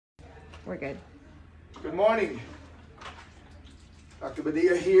We're good. Good morning. Dr.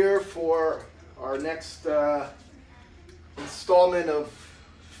 Badia here for our next installment of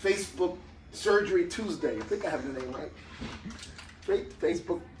Facebook Surgery Tuesday. I think I have the name right. Great,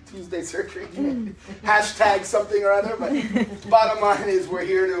 Facebook Tuesday Surgery. Hashtag something or other, but bottom line is we're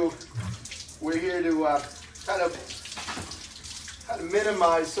here to kind of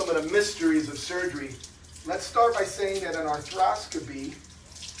minimize some of the mysteries of surgery. Let's start by saying that an arthroscopy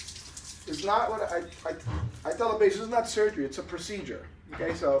is not what I tell the patient, it's not surgery, it's a procedure.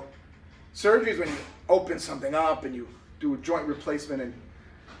 Okay, so surgery is when you open something up and you do a joint replacement, and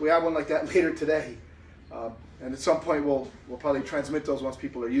we have one like that later today. And at some point we'll probably transmit those once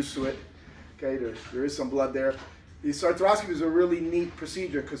people are used to it. Okay, there is some blood there. These arthroscopies are a really neat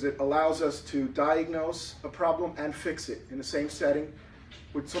procedure because it allows us to diagnose a problem and fix it in the same setting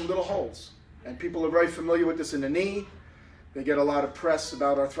with some little holes. And people are very familiar with this in the knee. They get a lot of press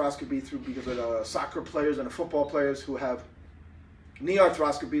about arthroscopy because of the soccer players and the football players who have knee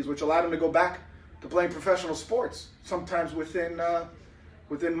arthroscopies, which allow them to go back to playing professional sports, sometimes within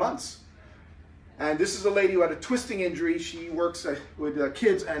months. And this is a lady who had a twisting injury. She works with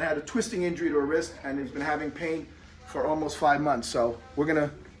kids and had a twisting injury to her wrist and has been having pain for almost 5 months. So we're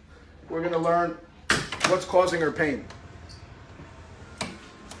gonna learn what's causing her pain.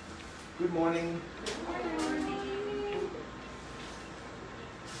 Good morning.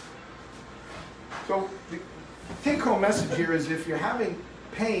 So the take-home message here is if you're having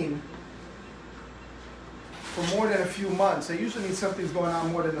pain for more than a few months, they usually mean something's going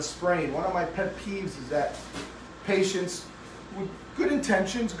on more than a sprain. One of my pet peeves is that patients with good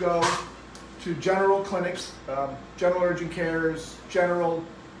intentions go to general clinics, general urgent cares, general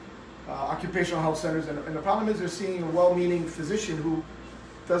occupational health centers, and the problem is they're seeing a well-meaning physician who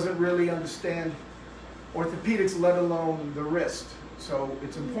doesn't really understand orthopedics, let alone the wrist. So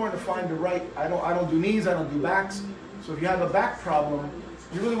it's important to find the right, I don't do knees, I don't do backs. So if you have a back problem,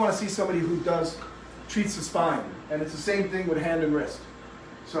 you really want to see somebody who treats the spine. And it's the same thing with hand and wrist.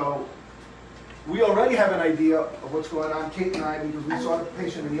 So we already have an idea of what's going on, Kate and I, because we saw the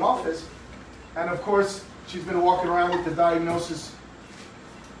patient in the office. And of course, she's been walking around with the diagnosis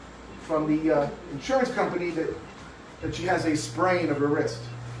from the insurance company that she has a sprain of her wrist.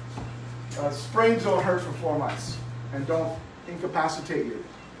 Sprains don't hurt for 4 months and don't incapacitate you.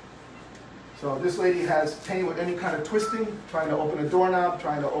 So this lady has pain with any kind of twisting, trying to open a doorknob,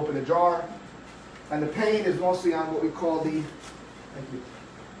 trying to open a jar, and the pain is mostly on what we call the,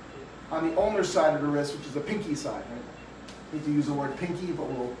 on the ulnar side of the wrist, which is the pinkie side. Right? I hate to use the word pinkie, but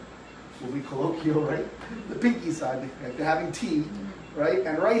we'll be colloquial, right? The pinkie side, if they're having tea, right?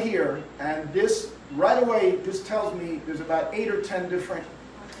 And right here, and this, right away, this tells me there's about 8 or 10 different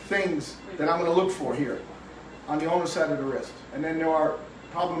things that I'm going to look for here on the ulnar side of the wrist. And then there are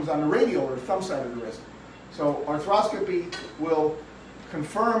problems on the radial or thumb side of the wrist. So arthroscopy will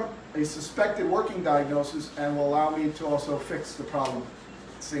confirm a suspected working diagnosis and will allow me to also fix the problem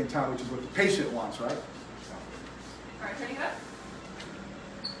at the same time, which is what the patient wants, right? All right, turning it up.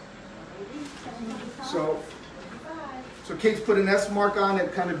 So Kate's put an S mark on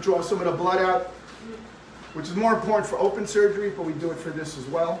it, kind of draw some of the blood out, which is more important for open surgery, but we do it for this as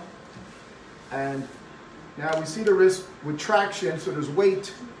well. And now we see the wrist with traction, so there's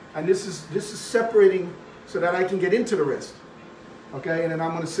weight, and this is separating so that I can get into the wrist. Okay, and then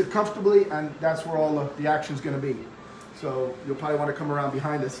I'm going to sit comfortably, and that's where all the action is going to be. So you'll probably want to come around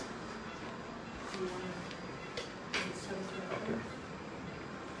behind us. Okay.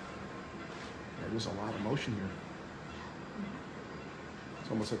 Yeah, there's a lot of motion here. It's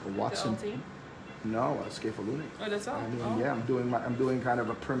almost like a Watson. No, a scapholunate. Oh, that's all. I mean, yeah, I'm doing kind of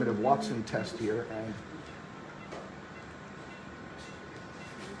a primitive Watson test here, and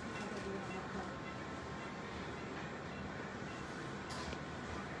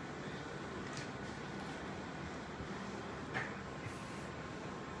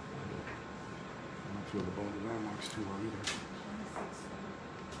I don't feel the bone of landmarks too well either.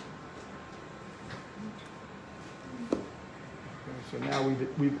 So now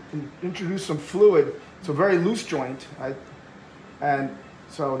we've introduced some fluid. It's a very loose joint, and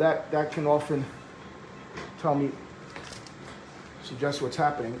so that can often suggest what's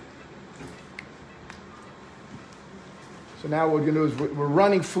happening. So now what we're going to do is we're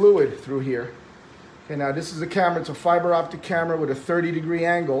running fluid through here. Okay, now this is a camera. It's a fiber optic camera with a 30-degree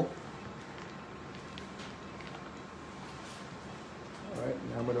angle. All right,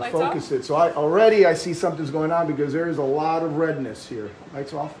 now I'm going to focus it. So already I see something's going on because there is a lot of redness here.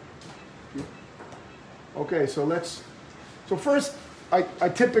 Lights off. Okay, so first I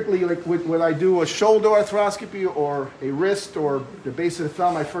typically, like when I do a shoulder arthroscopy or a wrist or the base of the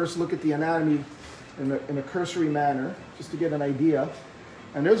thumb, I first look at the anatomy in a cursory manner, just to get an idea.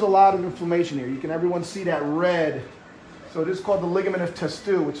 And there's a lot of inflammation here. Everyone see that red. So this is called the ligament of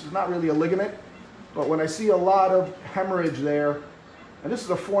Testu, which is not really a ligament. But when I see a lot of hemorrhage there, and this is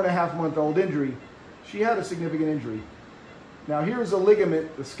a 4.5-month-old injury, she had a significant injury. Now here's a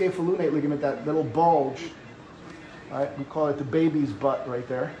ligament, the scapholunate ligament, that little bulge. Right, we call it the baby's butt right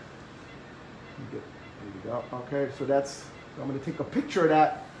there. There you go. Okay, so I'm going to take a picture of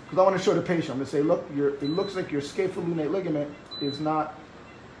that because I want to show the patient. I'm going to say, look, it looks like your scapholunate ligament is not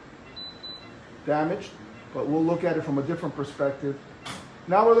damaged, but we'll look at it from a different perspective.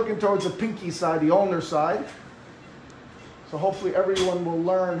 Now we're looking towards the pinkie side, the ulnar side. So hopefully everyone will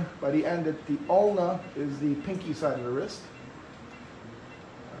learn by the end that the ulna is the pinkie side of the wrist.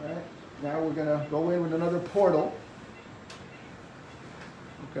 All right, now we're going to go in with another portal.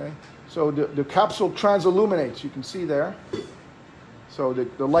 Okay, so the capsule transilluminates, you can see there. So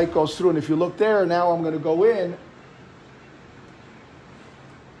the light goes through, and if you look there, now I'm going to go in.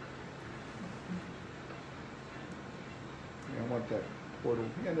 I want that portal,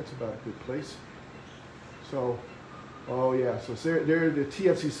 yeah, that's about a good place. So, oh yeah, so there the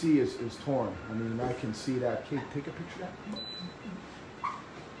TFCC is torn. I mean, I can see that. Kate, take a picture of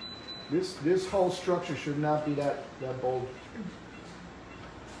that. This whole structure should not be that bold.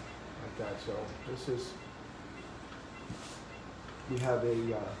 That. So this is, we have a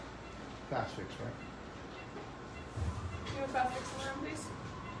fast fix, right? Can you have a fast fix in the room, please?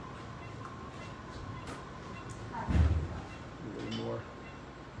 A little more.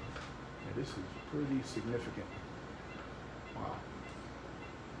 Yeah, this is pretty significant. Wow.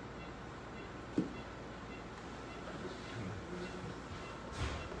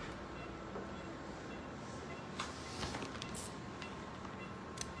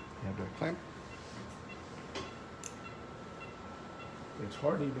 Clamp. It's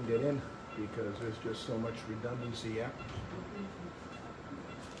hard to even get in because there's just so much redundancy. Yeah.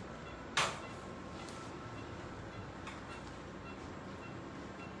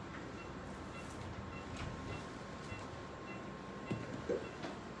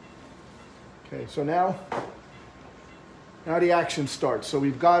 Okay, so now the action starts. So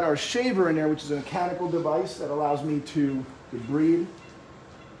we've got our shaver in there, which is a mechanical device that allows me to breathe.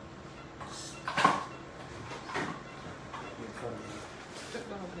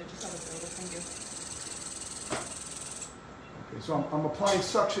 So I'm applying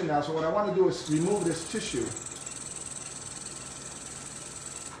suction now, so what I want to do is remove this tissue.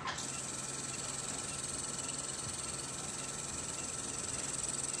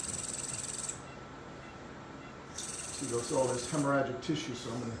 See, there's all this hemorrhagic tissue,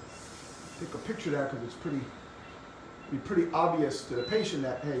 so I'm going to take a picture of that because it's pretty obvious to the patient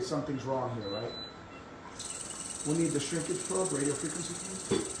that, hey, something's wrong here, right? We'll need the shrinkage probe, radio frequency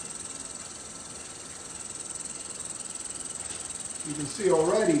probe. You can see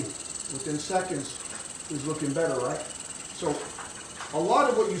already, within seconds, is looking better, right? So a lot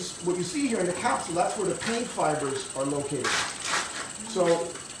of what you see here in the capsule, that's where the pain fibers are located. So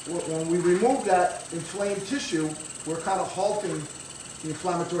when we remove that inflamed tissue, we're kind of halting the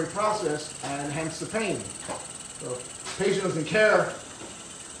inflammatory process and hence the pain. So if the patient doesn't care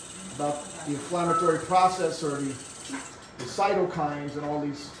about the inflammatory process or the cytokines and all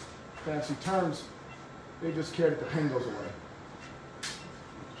these fancy terms, they just care that the pain goes away.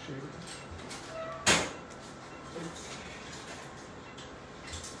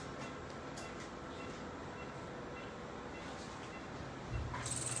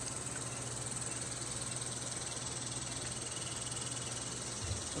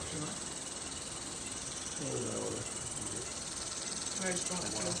 Very strong.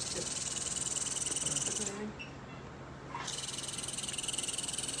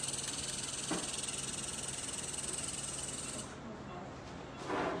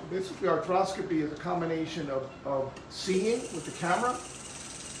 Basically, arthroscopy is a combination of seeing with the camera.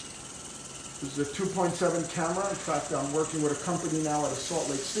 This is a 2.7 camera. In fact, I'm working with a company now out of Salt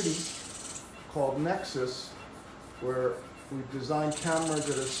Lake City called Nexus, where we've designed cameras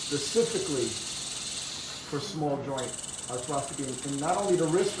that are specifically for small joint arthroscopy, and not only the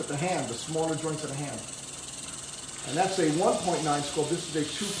wrist, but the hand, the smaller joints of the hand. And that's a 1.9 scope. This is a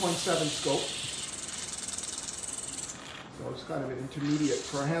 2.7 scope. So it's kind of an intermediate.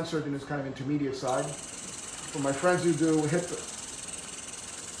 For a hand surgeon, it's kind of intermediate side. For my friends who do hip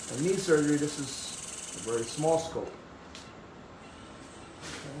and knee surgery, this is a very small scope.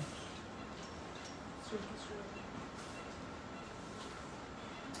 Okay.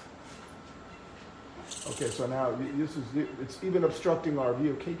 Okay, so now this is, it's even obstructing our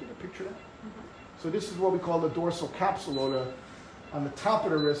view. Can you get a picture of that? So this is what we call the dorsal capsule, or on the top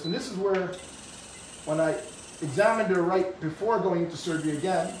of the wrist. And this is where, when I examined her right before going into surgery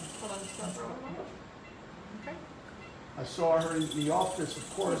again, Hold on, stop for a moment. Okay. I saw her in the office, of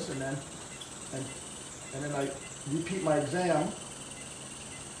course, and then I repeat my exam,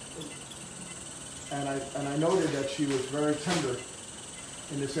 and I noted that she was very tender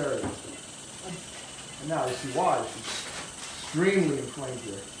in this area. And now I see why. She's extremely inflamed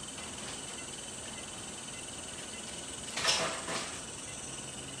here.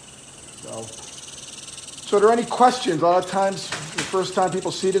 So are there any questions? A lot of times, the first time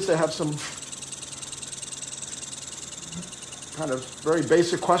people see this, they have some kind of very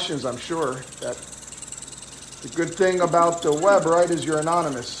basic questions, I'm sure. That the good thing about the web, right, is you're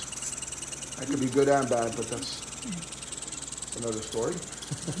anonymous. That could be good and bad, but that's another story.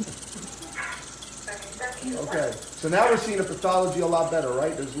 Okay, so now we're seeing the pathology a lot better,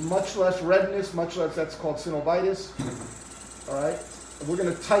 right? There's much less redness, much less, that's called synovitis. All right, and we're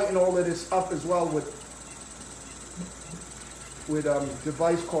going to tighten all of this up as well with a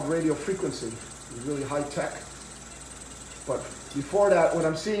device called radio frequency. It's really high tech. But before that, what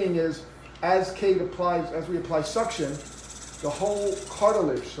I'm seeing is as we apply suction, the whole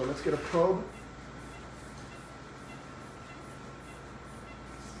cartilage. So let's get a probe.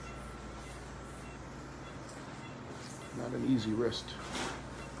 Not an easy wrist.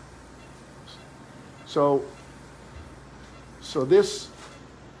 So this.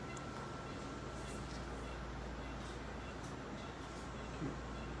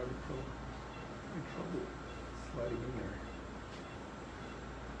 Trouble sliding in there.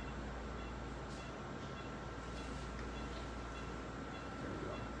 There we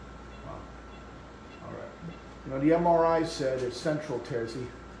go. Wow. All right. You know, the MRI said it's central tear. See?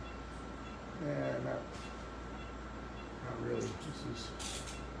 Yeah, not really. This is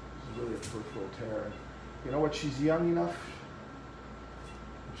really a peripheral tear. And you know what? She's young enough.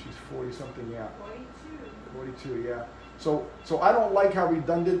 She's 40 something, yeah. 42, yeah. So I don't like how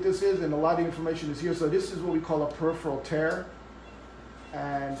redundant this is, and a lot of information is here. So this is what we call a peripheral tear.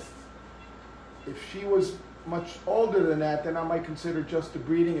 And if she was much older than that, then I might consider just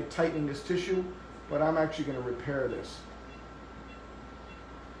debriding and tightening this tissue, but I'm actually going to repair this.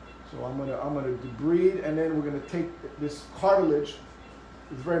 So I'm gonna debride, and then we're going to take this cartilage.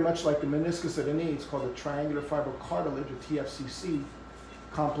 It's very much like the meniscus of the knee. It's called the triangular fibrocartilage, a TFCC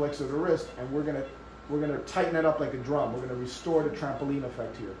complex of the wrist, and we're going to tighten it up like a drum. We're going to restore the trampoline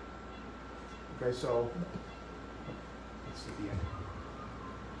effect here. Okay, so let's see the end.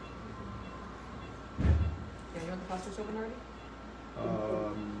 Yeah, you want the plastics open already?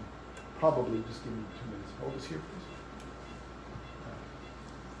 Probably. Just give me 2 minutes. Hold this here, please.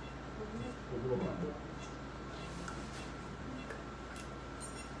 We'll go on.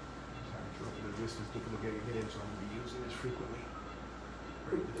 The wrist is difficult to get in, so I'm going to be using this frequently.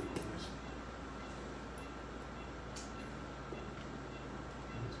 Very difficult.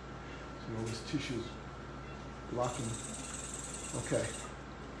 So all these tissues blocking. Okay.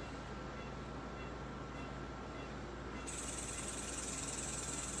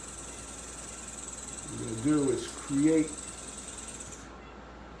 What we're going to do is create.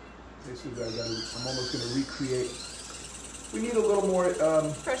 Basically, I'm almost going to recreate. We need a little more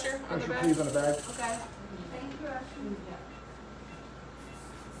pressure on the bag. Please, on the bag. Okay. Thank you, Ashley.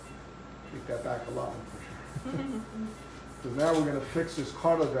 Take that back a lot more pressure. So now we're going to fix this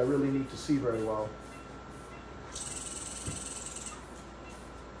cartilage I really need to see very well.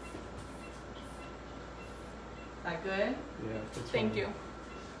 That good? Yeah. That's Thank fine. you.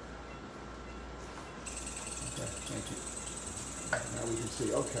 Okay, thank you. Now we can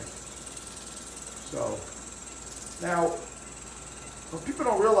see, okay. So, now, what people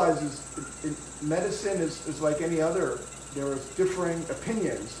don't realize is medicine is like any other. There is differing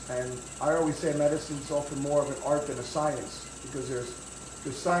opinions, and I always say medicine is often more of an art than a science, because there's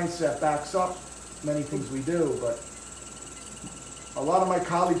science that backs up many things we do, but a lot of my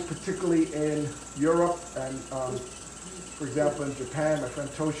colleagues, particularly in Europe and, for example, in Japan, my friend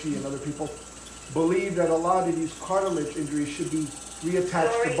Toshi and other people, believe that a lot of these cartilage injuries should be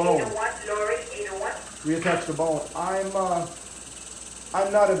reattached to bone. Reattached to bone.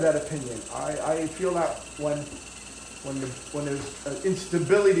 I'm not of that opinion. I feel that when there's an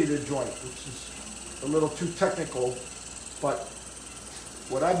instability to the joint, which is a little too technical, but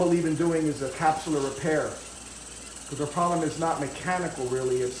what I believe in doing is a capsular repair. Because the problem is not mechanical,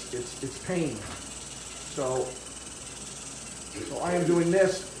 really, it's pain. So I am doing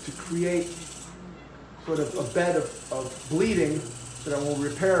this to create sort of a bed of bleeding so that we'll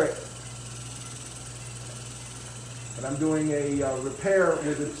repair it. But I'm doing a repair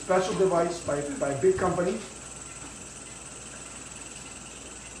with a special device by a big company.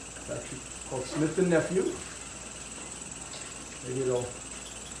 It's actually called Smith & Nephew. Maybe it'll,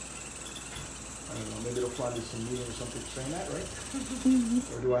 I don't know, maybe it'll find us some meeting or something for saying that, right?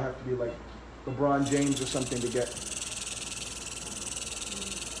 Or do I have to be like LeBron James or something to get?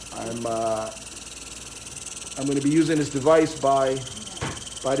 I'm going to be using this device by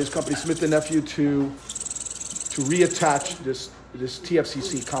this company, Smith & Nephew, to reattach this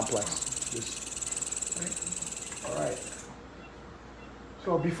TFCC complex. All right.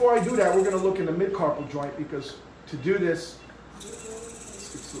 So before I do that, we're going to look in the mid-carpal joint, because to do this,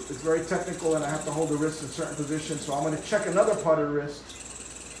 it's very technical and I have to hold the wrist in certain positions. So I'm going to check another part of the wrist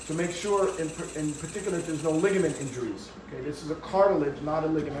to make sure, in particular, that there's no ligament injuries. Okay, this is a cartilage, not a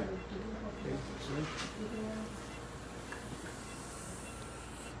ligament. Okay,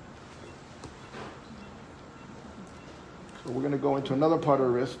 so we're going to go into another part of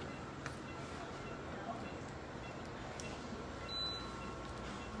the wrist.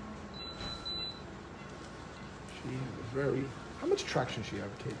 She has a very, how much traction she have,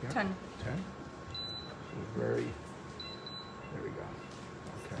 Kate? 10. 10? So very, there we go.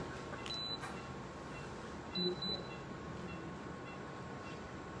 Okay.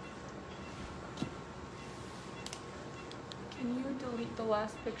 Can you delete the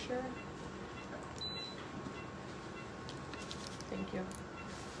last picture? Thank you.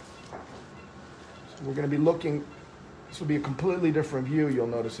 So we're going to be looking, this will be a completely different view, you'll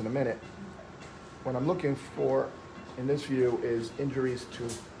notice in a minute. What I'm looking for in this view is injuries to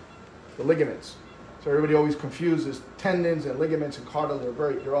the ligaments. So everybody always confuses tendons and ligaments and cartilage.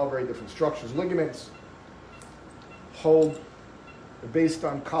 They're all very different structures. Ligaments they're based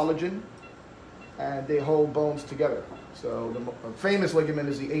on collagen, and they hold bones together. So the famous ligament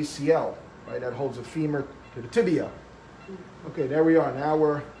is the ACL, right? That holds the femur to the tibia. Okay, there we are. Now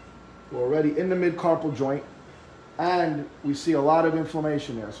we're already in the mid-carpal joint, and we see a lot of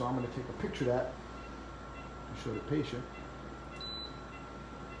inflammation there. So I'm going to take a picture of that and show the patient.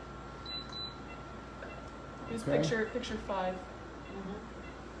 Use Okay. picture 5.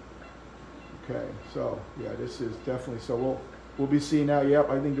 Okay, so yeah, this is definitely, so we'll be seeing now. Yep,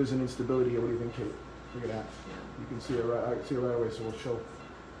 I think there's an instability here. What do you think, Kate? Look at that. You can see it right. I can see it right away. So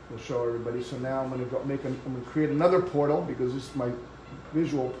we'll show everybody. So now I'm going to go I'm going to create another portal, because this is my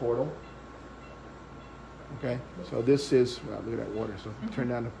visual portal. Okay, so this is, wow, look at that water. So turn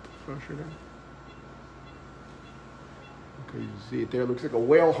down the pressure there. Okay, you see it there. It looks like a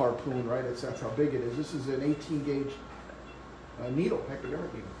whale harpoon, right? That's how big it is. This is an 18 gauge needle,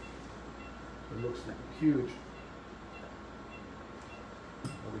 hypodermic needle. So it looks like huge.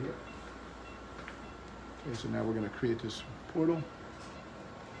 Over here. Okay, so now we're going to create this portal.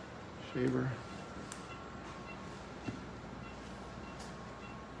 Shaver.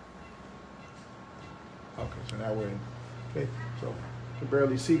 Okay, so now we're in. Okay, so you can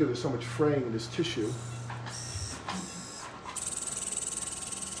barely see because there's so much fraying in this tissue.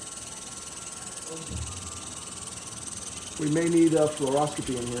 We may need a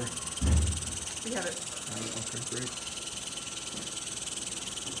fluoroscopy in here. We have it. Okay, great.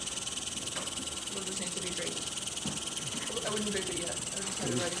 We'll just need to be great. I wouldn't break it yet. I would just have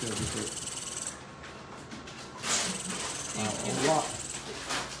it ready.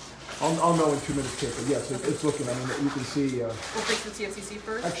 I'll know in 2 minutes, Kate, but yes, it's looking, I mean, you can see. We'll fix the TFCC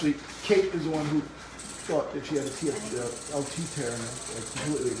first. Actually, Kate is the one who thought that she had a LT tear, and I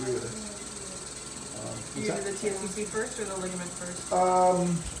completely agree with it. You do the TFCC first or the ligament first?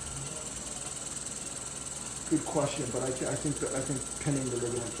 Good question, but I think pinning the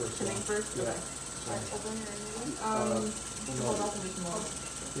ligament first. Pinning first? Yeah. Okay. Hold off and we can hold.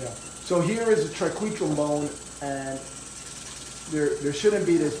 Yeah. So here is a triquetral bone, and there shouldn't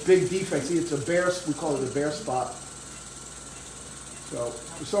be this big defect. See, it's a bare, we call it a bare spot. So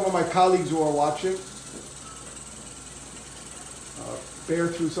for some of my colleagues who are watching, bear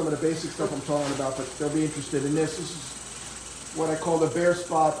through some of the basic stuff I'm talking about, but they'll be interested in this. This is what I call the bare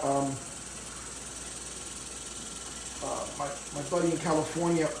spot. My buddy in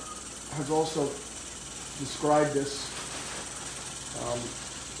California has also described this,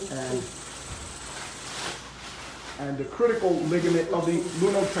 and the critical ligament of the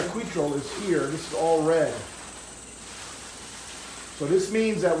lunotriquetral is here. This is all red. So this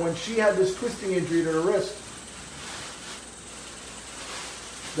means that when she had this twisting injury to the wrist,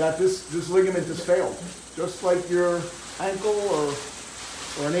 that this ligament has failed. Just like your ankle or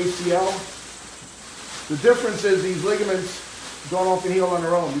an ACL. The difference is these ligaments don't often heal on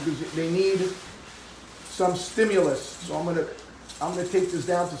their own because they need some stimulus. So I'm gonna take this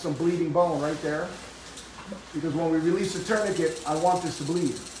down to some bleeding bone right there. because when we release the tourniquet, I want this to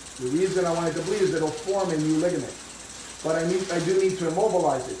bleed. The reason I want it to bleed is it'll form a new ligament. But I do need to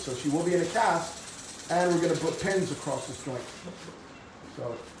immobilize it. So she will be in a cast, and we're going to put pins across this joint.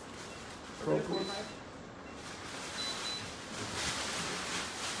 So, probe.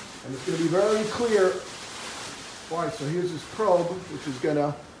 And it's going to be very clear. All right, so here's this probe,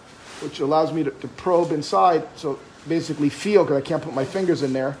 which allows me to probe inside. So basically feel, because I can't put my fingers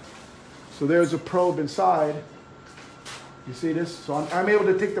in there. So there's a probe inside. You see this? So I'm able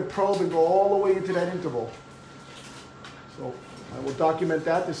to take the probe and go all the way into that interval. So I will document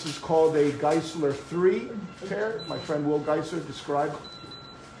that. This is called a Geisler 3 tear. My friend Will Geisler described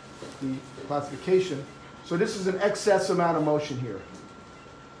the classification. So this is an excess amount of motion here.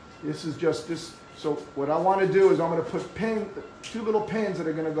 This is just this. So what I want to do is I'm going to put two little pins that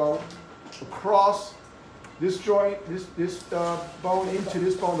are going to go across this joint, this bone into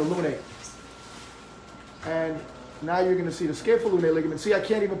this bone, the lunate. And now you're going to see the scapholunate ligament. See, I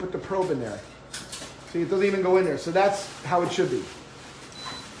can't even put the probe in there. See, it doesn't even go in there. So that's how it should be.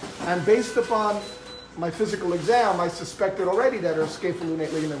 And based upon my physical exam, I suspected already that her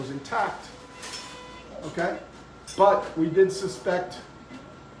scapholunate ligament was intact. Okay? But we did suspect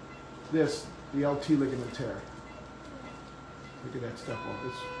this, the LT ligament tear. Look at that step off.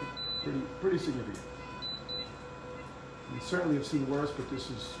 It's pretty significant. We certainly have seen worse, but this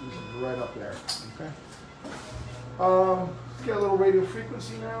is right up there. Okay? Let's get a little radio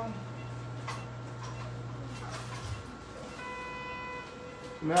frequency now.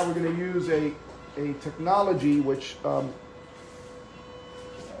 Now we're going to use a technology which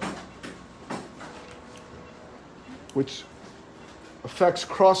affects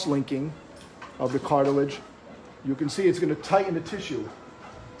cross-linking of the cartilage. You can see it's going to tighten the tissue.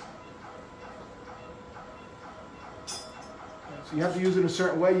 So you have to use it a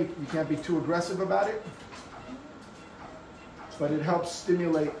certain way. You can't be too aggressive about it. But it helps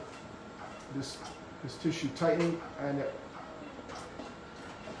stimulate this tissue tightening,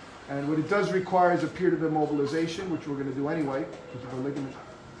 and what it does require is a period of immobilization, which we're going to do anyway because of the ligament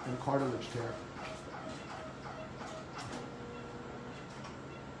and cartilage tear.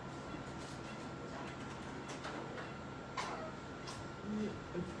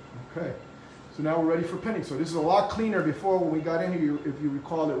 Okay, so now we're ready for pinning. So this is a lot cleaner. Before, when we got in here, if you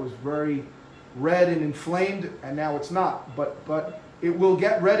recall, it was very red and inflamed, and now it's not. But it will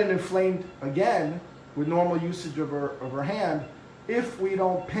get red and inflamed again with normal usage of her hand if we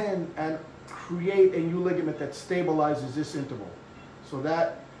don't pin and create a new ligament that stabilizes this interval. So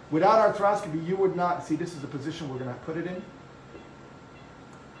that without arthroscopy, you would not see. This is the position we're going to put it in.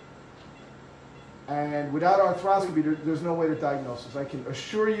 And without arthroscopy, there's no way to diagnose this. I can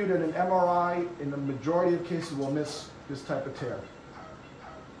assure you that an MRI, in the majority of cases, will miss this type of tear.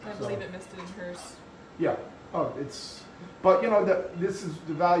 I believe it missed it in hers. Yeah. Oh, but you know, this is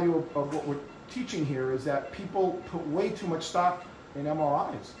the value of what we're teaching here, is that people put way too much stock in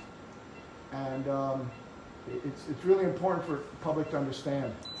MRIs. And it's really important for the public to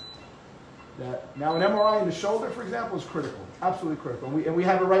understand that now an MRI in the shoulder, for example, is critical, absolutely critical. And we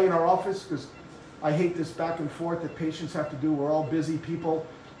have it right in our office, because I hate this back and forth that patients have to do. We're all busy people.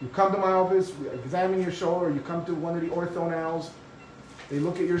 You come to my office, we examine your shoulder, or you come to one of the ortho-nals, they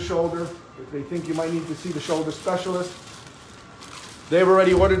look at your shoulder. If they think you might need to see the shoulder specialist, they've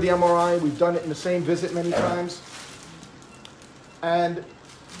already ordered the MRI. We've done it in the same visit many times. And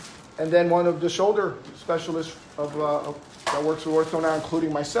then one of the shoulder specialists that works with ortho now,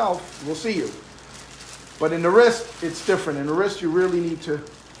 including myself, will see you. But in the wrist, it's different. In the wrist, you really need to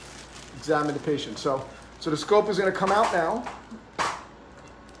examine the patient. So the scope is going to come out now,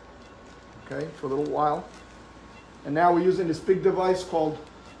 okay, for a little while. And now we're using this big device called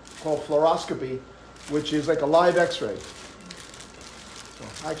fluoroscopy, which is like a live X-ray. So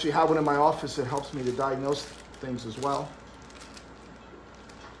I actually have one in my office that helps me to diagnose things as well.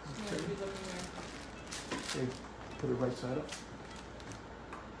 Okay. Okay, put it right side up.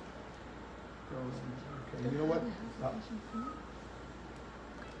 Okay, you know what? Up.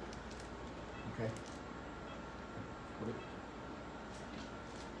 Okay. Put it.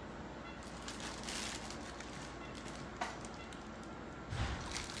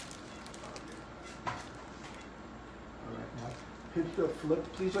 All right, now hit the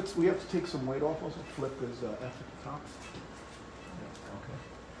flip, please. We have to take some weight off also. Flip is F at the top. Yeah, okay.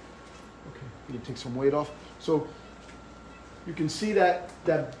 Okay, you can take some weight off. So you can see that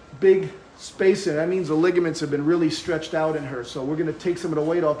big space in it. That means the ligaments have been really stretched out in her. So we're going to take some of the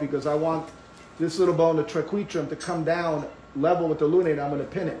weight off because I want this little bone, the tracheatrium, to come down level with the lunate. I'm going to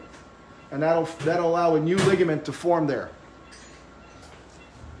pin it. And that'll allow a new ligament to form there.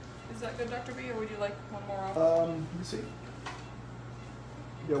 Is Is that good, Dr. B, or would you like one more off? Let me see.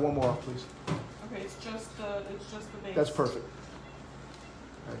 Yeah, one more off, please. Okay, it's just the base. That's perfect.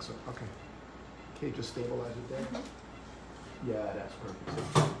 Excellent. Okay. Okay, just stabilize it there. Mm-hmm. Yeah, that's perfect.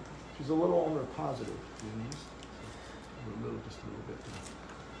 So she's a little ulnar positive. Just a little bit.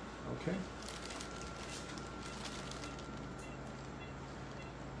 Okay.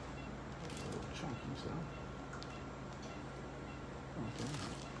 A little chunky, so. Okay.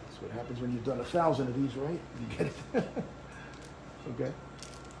 That's what happens when you've done 1,000 of these, right? You get it. Okay.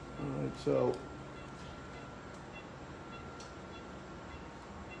 All right. So.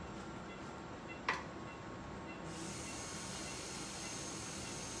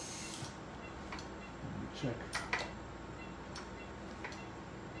 Check.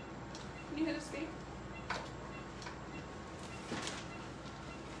 Can you hit escape?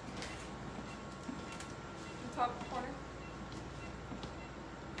 The top corner.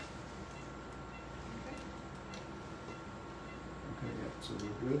 Okay, yeah, so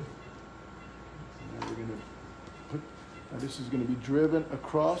we're good. So now we're going to put, now this is going to be driven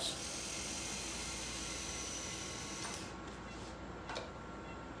across.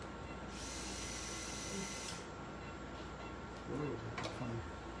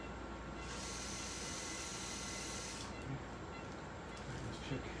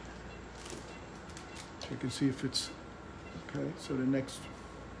 Check and see if it's okay. So the next,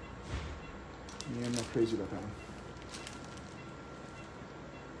 yeah, I'm not crazy about that one.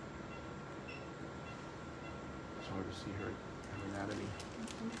 It's hard to see her anatomy.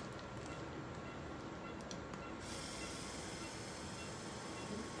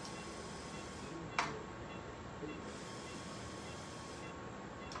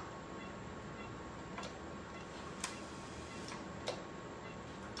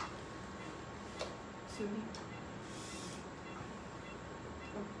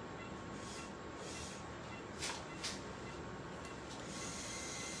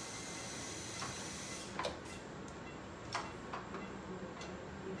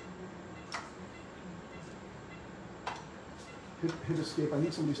 Hit escape. I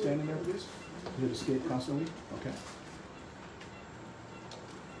need somebody standing there, please. Hit escape constantly. Okay.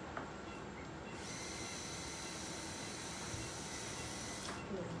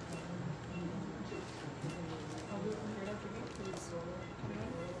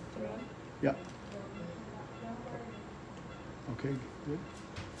 Yeah. Okay, good.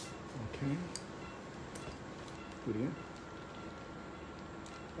 Okay. Good in.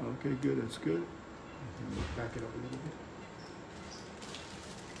 Okay, good. That's good. Back it up a little bit.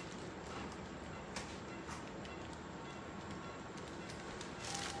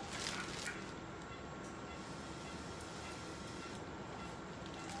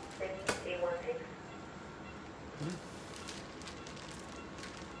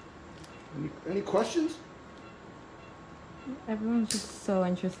 Any questions? Everyone's just so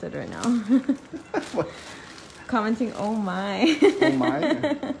interested right now. Commenting, oh my. Oh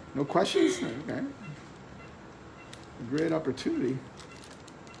my? No questions? Okay. A great opportunity.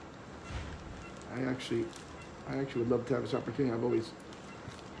 I actually would love to have this opportunity. I've always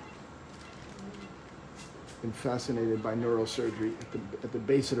been fascinated by neurosurgery at the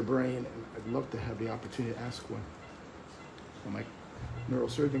base of the brain, and I'd love to have the opportunity to ask one. So my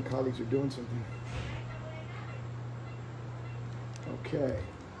neurosurgeon colleagues are doing something. Okay.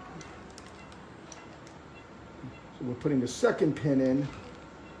 So we're putting the second pin in,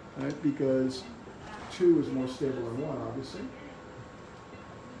 right, because 2 is more stable than 1, obviously.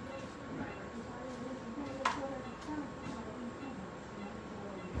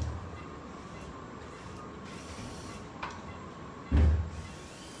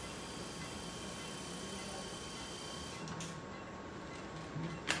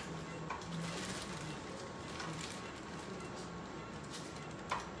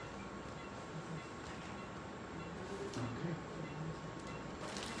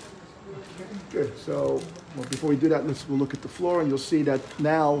 Good. So, well, before we do that, we'll look at the floor, and you'll see that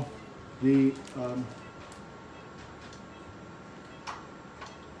now the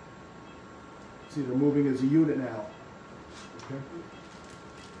see they're moving as a unit now. Okay.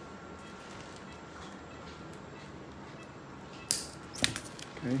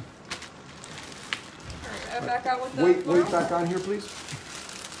 Okay. All right, back out with the Weight back on here, please.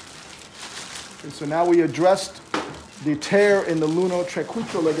 Okay, so now we addressed the tear in the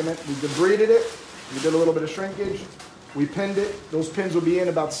lunotriquetral ligament. We debrided it. We did a little bit of shrinkage. We pinned it. Those pins will be in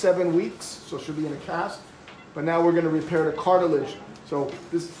about 7 weeks, so it should be in a cast. But now we're going to repair the cartilage. So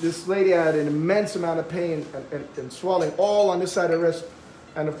this lady had an immense amount of pain and swelling all on this side of the wrist.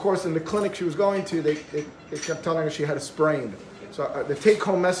 And of course, in the clinic she was going to, they kept telling her she had a sprain. So the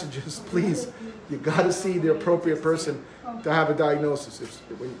take-home message is, please, you got to see the appropriate person to have a diagnosis.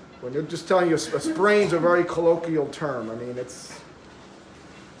 When they're just telling you a sprain's a very colloquial term. I mean, it's,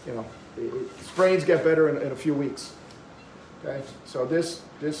 you know, sprains get better in a few weeks. Okay, so this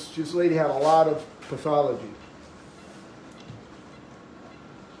lady had a lot of pathology.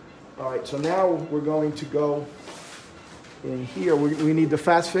 All right, so now we're going to go in here. We need the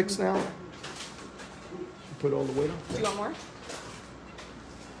fast fix now. Put all the weight on. Do you want more?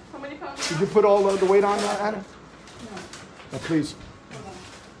 How many pounds? Did you put all the weight on, Adam? No. Please.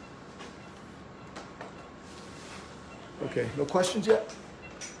 Okay, no questions yet?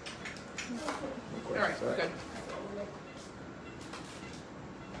 All right, good.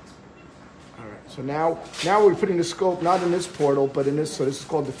 All right, so now we're putting the scope not in this portal, but in this. So this is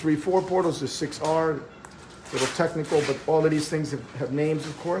called the 3-4 portals, the 6R. A little technical, but all of these things have names,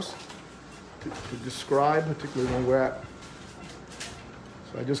 of course, to describe, particularly when we're at.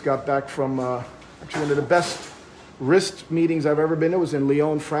 So I just got back from actually one of the best wrist meetings I've ever been to. It was in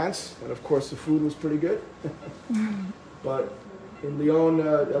Lyon, France, and of course the food was pretty good. But in Lyon,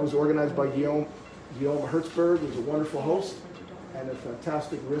 that was organized by Guillaume Hertzberg, who's a wonderful host and a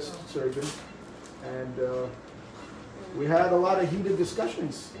fantastic wrist surgeon. And we had a lot of heated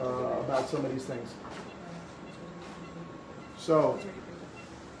discussions about some of these things. So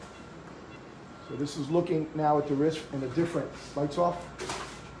this is looking now at the wrist in a different, lights off?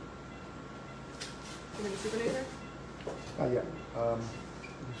 You need a supinator? Not yet.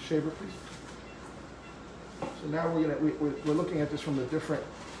 Shaver, please. So now we're looking at this from a different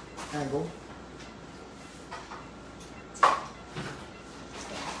angle.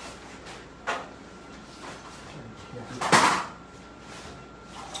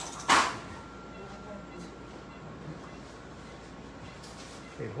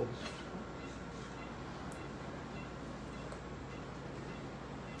 Okay, hold this.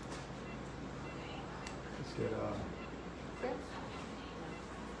 Let's get Okay.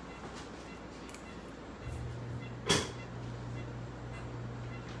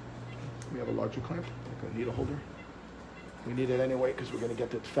 we have a larger clamp, like a needle holder. We need it anyway because we're going to get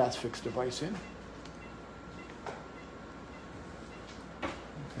the fast fix device in. Okay,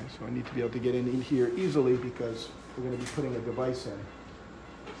 so I need to be able to get in here easily because we're going to be putting a device in.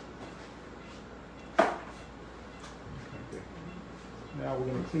 Okay. Now we're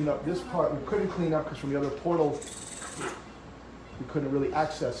going to clean up this part. We couldn't clean up because from the other portal we couldn't really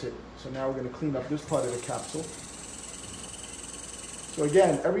access it. So now we're going to clean up this part of the capsule. So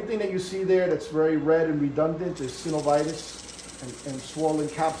again, everything that you see there that's very red and redundant is synovitis and swollen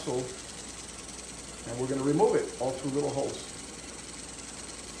capsule. And we're going to remove it all through little holes.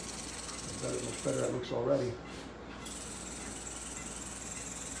 Much better that looks already. I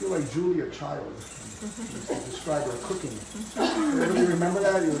feel like Julia Child. Describe her cooking. Everybody remember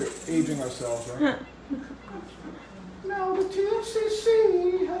that? You were aging ourselves, right? Now the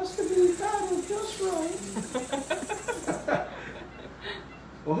TFCC has to be battled just right.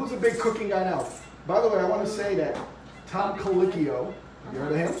 Well, who's a big cooking guy now? By the way, I want to say that Tom Colicchio, you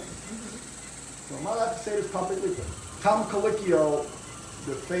heard of him? So am I allowed to say this publicly? Tom Colicchio,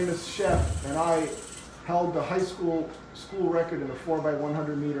 the famous chef, and I held the high school record in the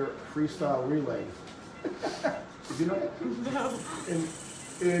 4x100 meter freestyle relay. Did you know that? No.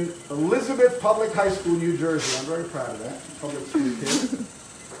 In Elizabeth Public High School, New Jersey. I'm very proud of that. Public school kid.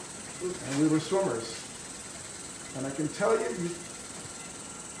 And we were swimmers. And I can tell you,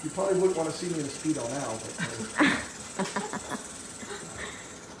 you probably wouldn't want to see me in a Speedo now. But,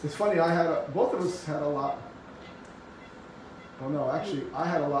 it's funny, both of us had a lot. Oh no, actually, I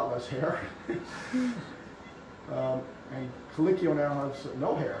had a lot less hair. And Colicchio now has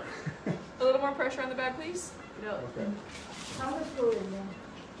no hair. A little more pressure on the back, please. No. Okay. How much food in there?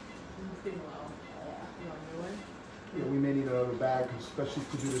 Yeah, we may need another bag, especially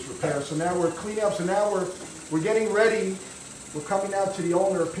to do this repair. So now we're cleaning up. So now we're getting ready. We're coming out to the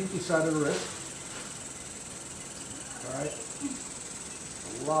ulnar pinky side of the wrist. All right.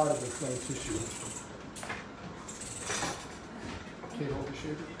 A lot of inflamed tissue. Okay, hold the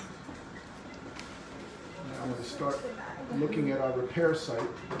shaver. Now I'm going to start looking at our repair site.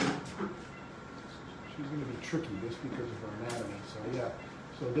 She's going to be tricky just because of her anatomy. So yeah.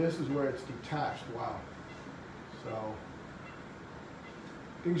 So this is where it's detached. Wow. So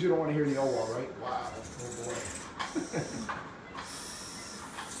things you don't want to hear in the OR, right? Wow. Oh boy.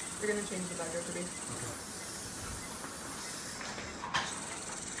 You're going to change the diagnose.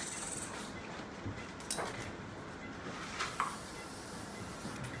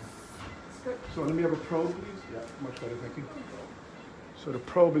 Okay. So let me have a probe, please. Yeah, much better, thank you. So the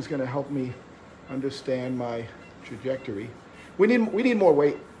probe is going to help me understand my trajectory. We need more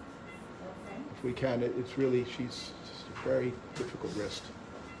weight Okay. if we can. It's really, she's just a very difficult wrist.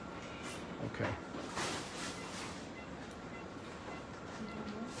 Okay.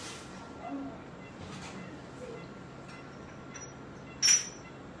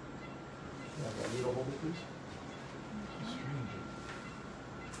 Yeah, that needle holder, please. So strange.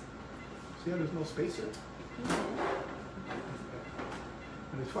 See how there's no spacer?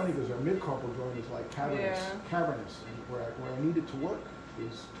 And it's funny because our mid-carpal joint is like cavernous, and where I need it to work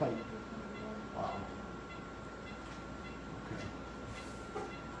is tight. Wow. Okay. All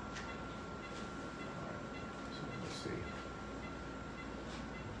right. So let's see.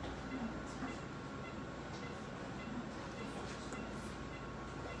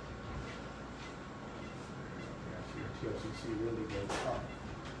 Yeah, so your TLCC really goes up.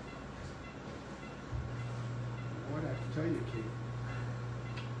 What I have to tell you, Kate.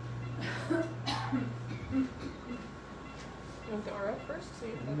 You want the RF first? So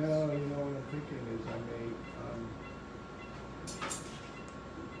you can No, you know what I'm thinking is I may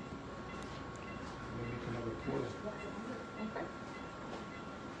make another portal. Okay.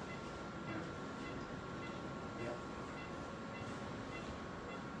 Yeah.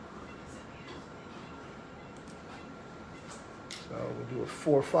 So we'll do a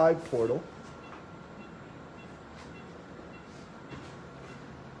 4-5 portal.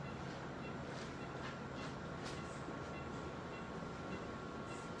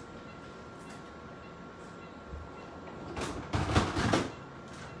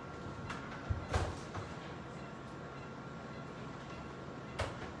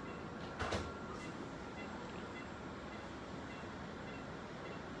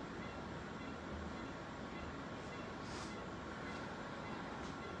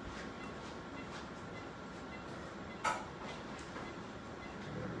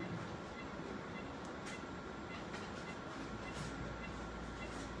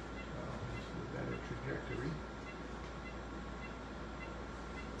 Trajectory.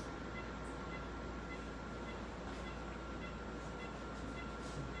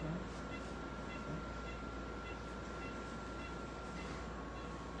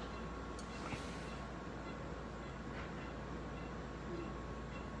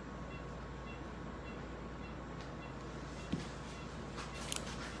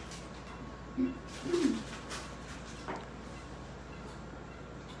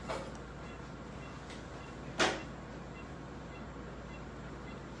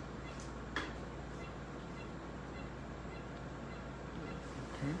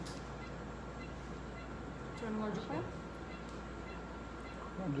 Do you want a larger plan?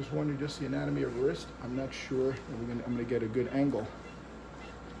 I'm just wondering, just the anatomy of the wrist. I'm not sure. I'm gonna get a good angle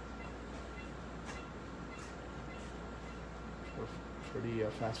for the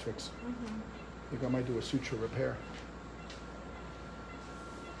fast fix. I think I might do a suture repair.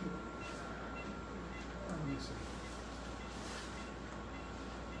 Let me see.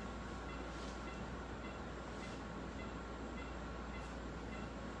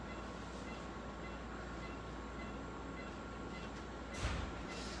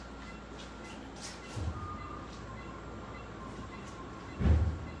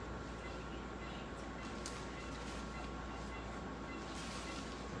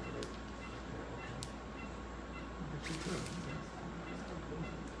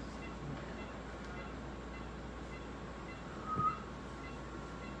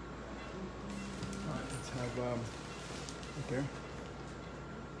 Right there.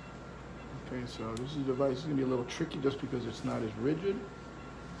 Okay, so this device is going to be a little tricky just because it's not as rigid.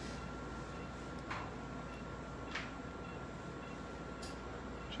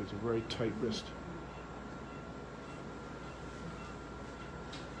 Which is a very tight wrist.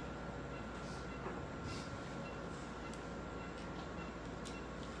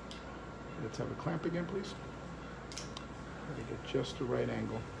 Let's have a clamp again, please. Try to get just the right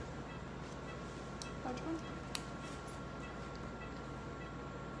angle. Large one?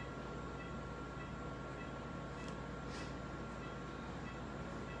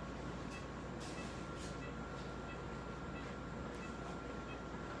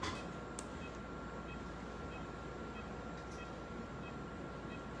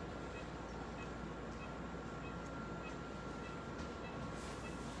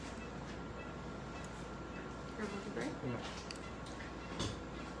 Your vertebrae? Yeah.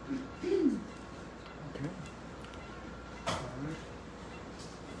 Okay.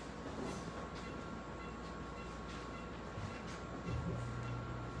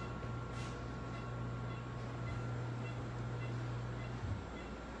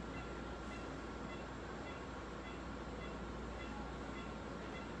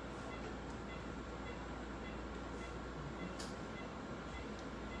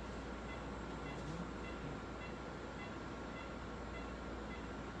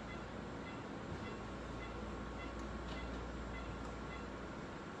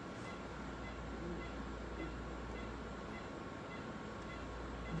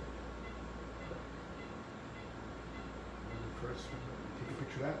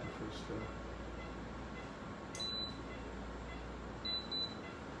 that the first.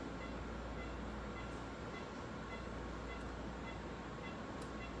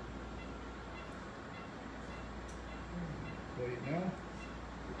 Play it now.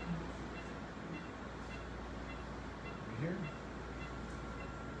 Here.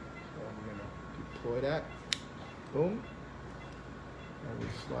 So we're going to deploy that. Boom. And we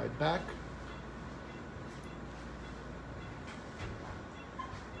slide back.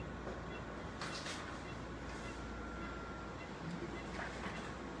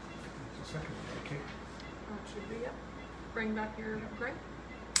 Just a second, okay. Should we, yep. Bring back your gray.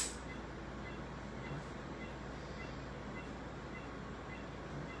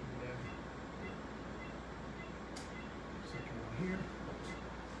 Here.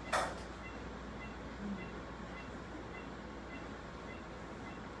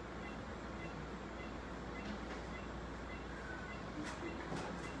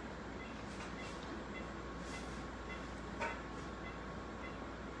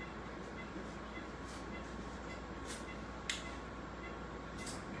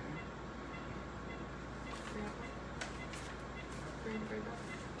 Bring the gray back.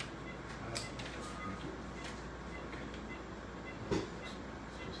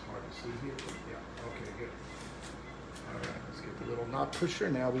 See here? Yeah, okay, good. All right, let's get the little knot pusher.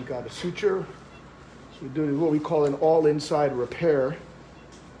 Now we got a suture. So we're doing what we call an all-inside repair.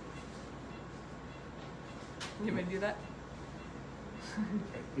 You may do that?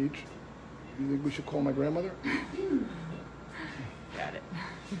 Each. You think we should call my grandmother? Got it.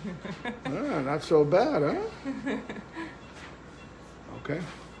 Not so bad, huh? Okay.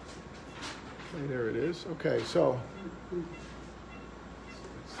 Okay, there it is. Okay, so.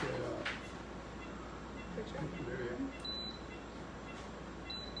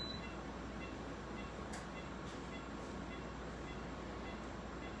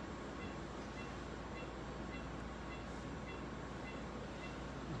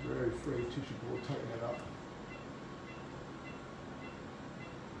 Very frayed tissue, but we'll tighten it up.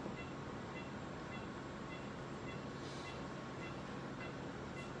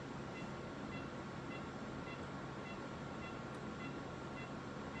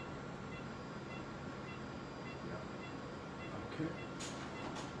 Okay.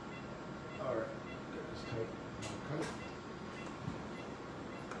 All right. Get this tight. Cut it.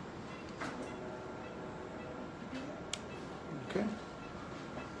 Okay.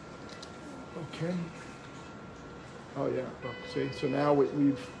 Okay. Oh yeah. Look, see. So now now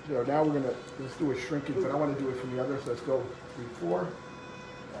we're gonna let's do a shrinkage, but I want to do it from the other. So let's go 3, 4.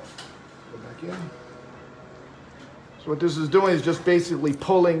 Go back in. So what this is doing is just basically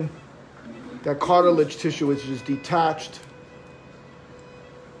pulling that cartilage tissue, which is detached.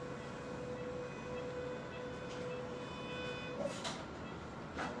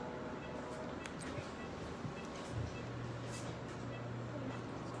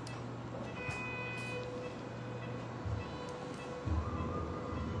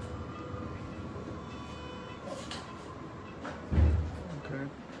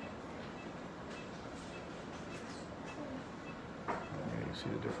 See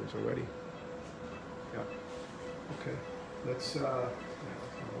the difference already? Yeah. Okay. Let's yeah,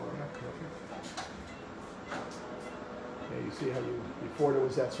 you see how before there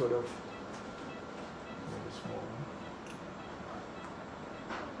was that sort of really small one.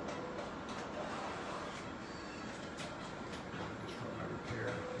 Just run my repair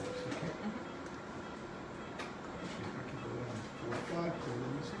for a second. See if I can go in 45, let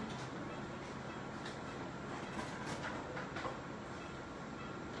me see.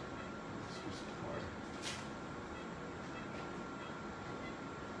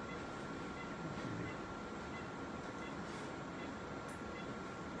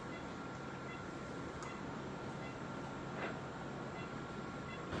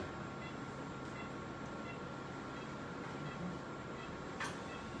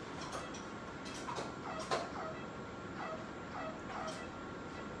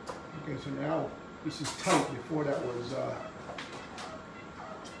 Okay, so now this is tight. Before that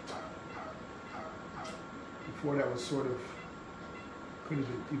was sort of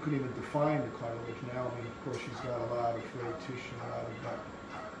you couldn't even define the cartilage. Now, I mean, of course, she's got a lot of frayed tissue, a lot of that.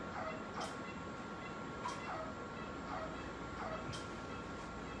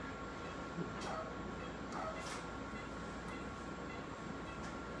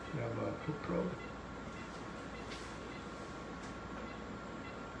 You have a hook probe.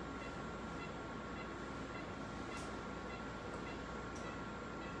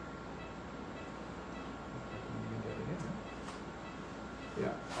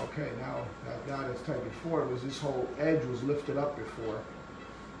 Yeah, okay, now it's tight. Before, it was this whole edge was lifted up before.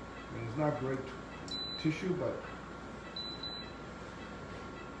 I mean, it's not great tissue, but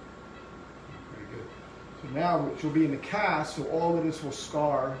very good. So now she'll be in the cast, so all of this will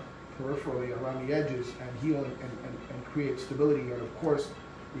scar peripherally around the edges and heal and create stability. And of course,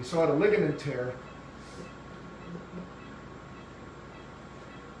 we saw the ligament tear.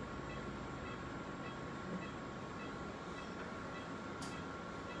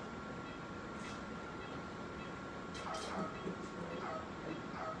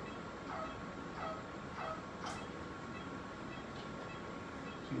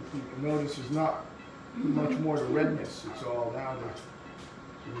 So you can notice there's not much more to redness. It's all now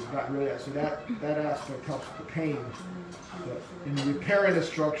it's not really that. So that aspect helps with the pain. But in repairing the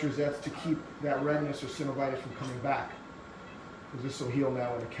structures, that's to keep that redness or synovitis from coming back. Because this will heal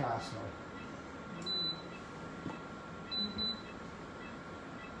now in a cast now.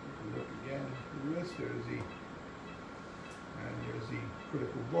 Look again at the wrist. There's the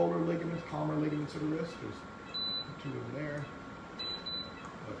critical volar ligaments, palmar ligaments of the wrist. There's two of them there.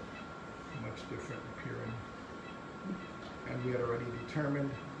 But much different appearing. And we had already determined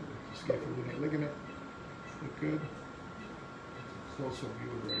the scaphoidal ligament. Look good. Close-up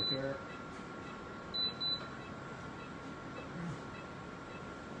view right there.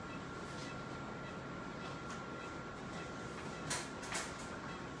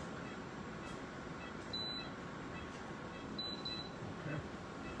 Okay.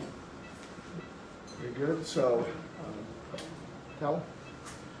 Very good. So, tell.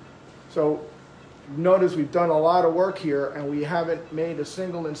 So. Notice we've done a lot of work here and we haven't made a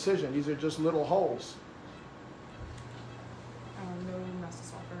single incision. These are just little holes. No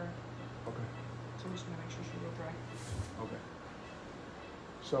masses off her. Okay. So I'm just gonna make sure she's real dry. Okay.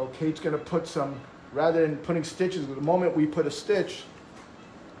 So Kate's gonna put some, rather than putting stitches, the moment we put a stitch,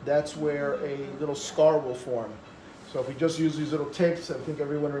 that's where a little scar will form. So if we just use these little tapes, I think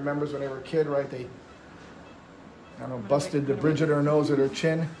everyone remembers when they were a kid, right? They, I don't know, busted the bridge of their nose or their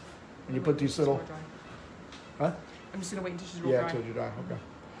chin. And you put these little, huh? I'm just gonna wait until she's real Yeah, dry. until you're dry. Okay.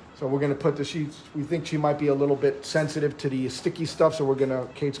 So we're gonna put the sheets. We think she might be a little bit sensitive to the sticky stuff, so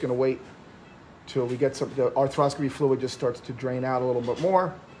Kate's gonna wait till we get some. The arthroscopy fluid just starts to drain out a little bit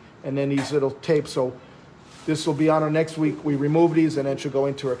more, and then these little tapes. So this will be on her next week. We remove these, and then she'll go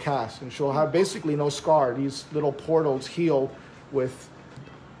into her cast, and she'll have basically no scar. These little portals heal with,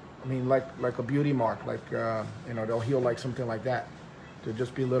 I mean, like a beauty mark, like you know, they'll heal like something like that. They'll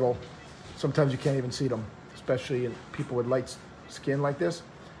just be little. Sometimes you can't even see them, especially in people with light skin like this.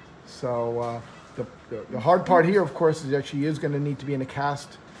 So the hard part here, of course, is that she is going to need to be in a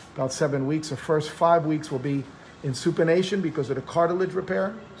cast about 7 weeks. The first 5 weeks will be in supination because of the cartilage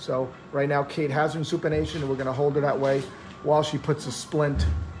repair. So right now Kate has her in supination and we're going to hold her that way while she puts a splint.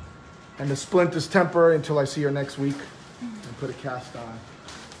 And the splint is temporary until I see her next week and put a cast on.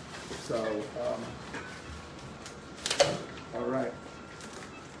 So, all right.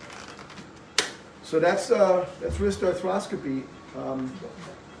 So that's wrist arthroscopy.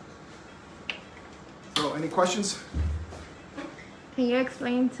 So any questions? Can you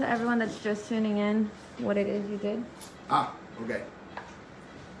explain to everyone that's just tuning in what it is you did? Okay.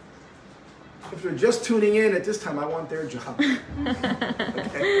 If they're just tuning in at this time, I want their job.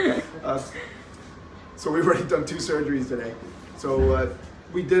 Okay. So we've already done 2 surgeries today. So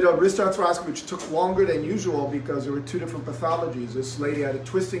we did a wrist arthroscopy, which took longer than usual because there were 2 different pathologies. This lady had a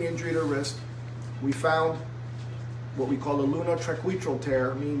twisting injury to her wrist. We found what we call a lunar triquetral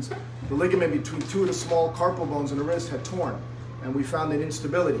tear. It means the ligament between 2 of the small carpal bones in the wrist had torn, and we found an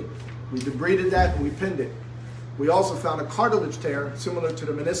instability. We debrided that and we pinned it. We also found a cartilage tear similar to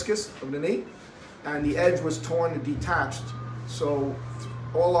the meniscus of the knee, and the edge was torn and detached. So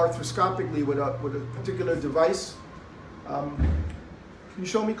all arthroscopically with a particular device. Can you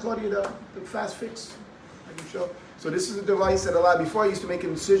show me, Claudia, the fast fix? I can show. So this is a device that allowed, before I used to make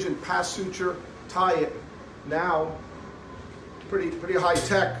an incision, pass suture, tie it. Now, pretty high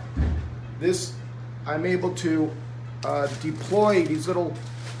tech. This, I'm able to deploy these little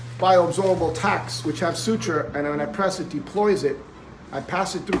bioabsorbable tacks which have suture, and when I press it, deploys it. I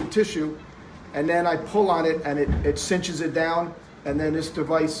pass it through the tissue, and then I pull on it, and it cinches it down, and then this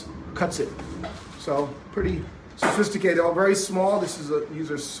device cuts it. So pretty sophisticated, very small. These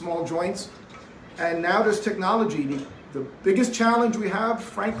are small joints. And now there's technology. The biggest challenge we have,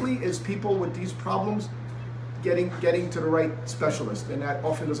 frankly, is people with these problems getting to the right specialist, and that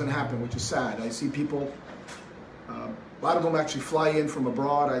often doesn't happen, which is sad. I see people, a lot of them actually fly in from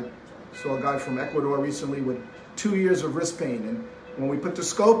abroad. I saw a guy from Ecuador recently with 2 years of wrist pain, and when we put the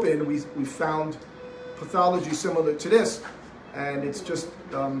scope in, we found pathology similar to this, and it's just,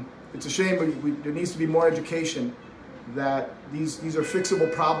 it's a shame, but there needs to be more education that these are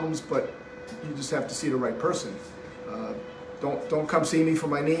fixable problems, but you just have to see the right person. Don't come see me for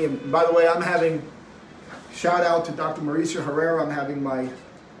my knee. And by the way, I'm having, shout out to Dr. Mauricio Herrera, I'm having my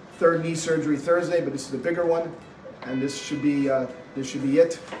third knee surgery Thursday, but this is the bigger one, and this should be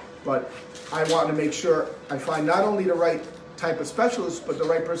it. But I want to make sure I find not only the right type of specialist, but the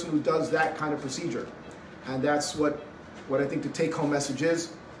right person who does that kind of procedure. And that's what I think the take-home message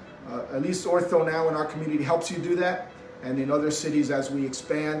is. At least Ortho now in our community helps you do that, and in other cities as we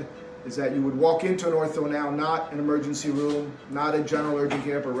expand, is that you would walk into an Ortho now, not an emergency room, not a general urgent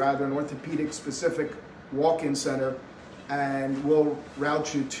care, but rather an orthopedic specific walk-in center, and we'll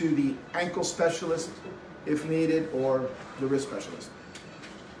route you to the ankle specialist if needed, or the wrist specialist.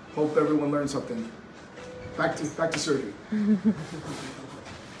 Hope everyone learned something. Back to surgery.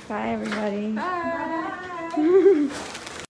 Bye, everybody. Bye.